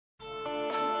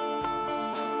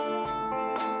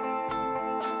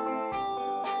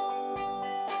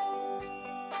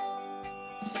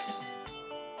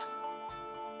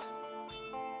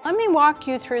Let me walk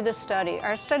you through the study.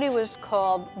 Our study was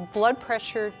called Blood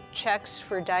Pressure Checks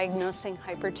for Diagnosing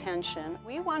Hypertension.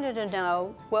 We wanted to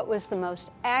know what was the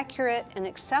most accurate and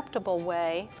acceptable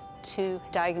way to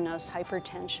diagnose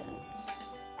hypertension.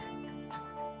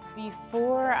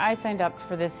 Before I signed up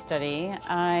for this study,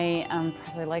 I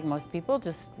probably like most people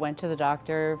just went to the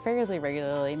doctor fairly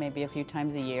regularly, maybe a few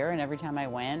times a year, and every time I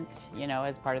went,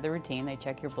 as part of the routine, they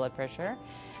check your blood pressure.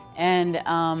 And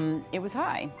it was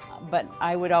high, but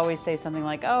I would always say something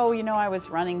like, oh, I was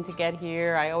running to get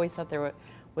here. I always thought there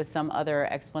was some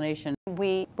other explanation.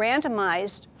 We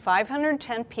randomized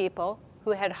 510 people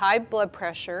who had high blood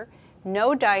pressure,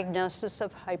 no diagnosis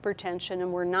of hypertension,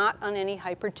 and were not on any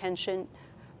hypertension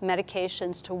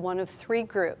medications to one of three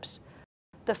groups.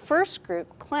 The first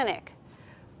group, clinic,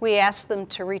 we asked them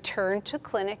to return to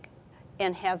clinic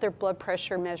and have their blood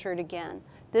pressure measured again.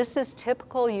 This is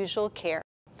typical usual care.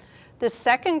 The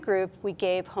second group, we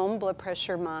gave home blood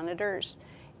pressure monitors,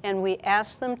 and we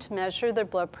asked them to measure their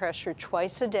blood pressure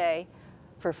twice a day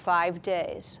for 5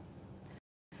 days.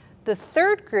 The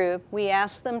third group, we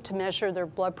asked them to measure their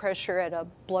blood pressure at a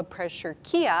blood pressure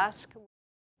kiosk.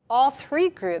 All three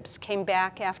groups came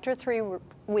back after 3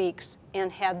 weeks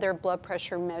and had their blood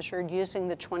pressure measured using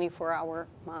the 24-hour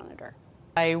monitor.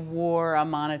 I wore a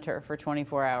monitor for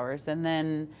 24 hours, and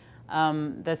then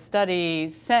the study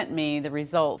sent me the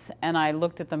results, and I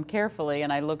looked at them carefully,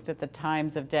 and I looked at the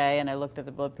times of day, and I looked at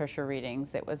the blood pressure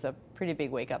readings. It was a pretty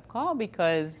big wake-up call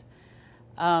because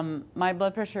my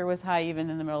blood pressure was high even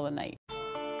in the middle of the night.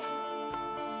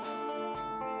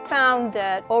 Found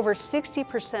that over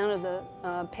 60% of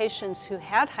the patients who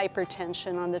had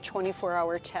hypertension on the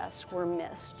 24-hour test were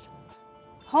missed.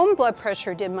 Home blood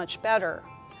pressure did much better.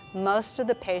 Most of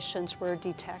the patients were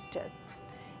detected.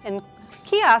 And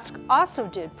kiosk also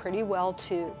did pretty well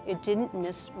too. It didn't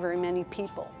miss very many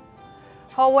people.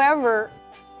 However,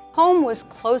 home was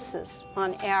closest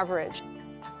on average.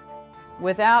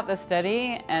 Without the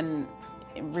study and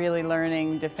really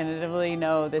learning definitively,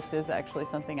 no, this is actually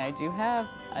something I do have.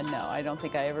 No, I don't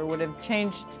think I ever would have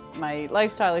changed my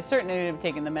lifestyle. I certainly would have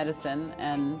taken the medicine,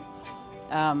 and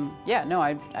yeah, no,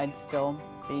 I'd still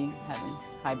be having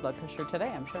high blood pressure today,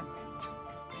 I'm sure.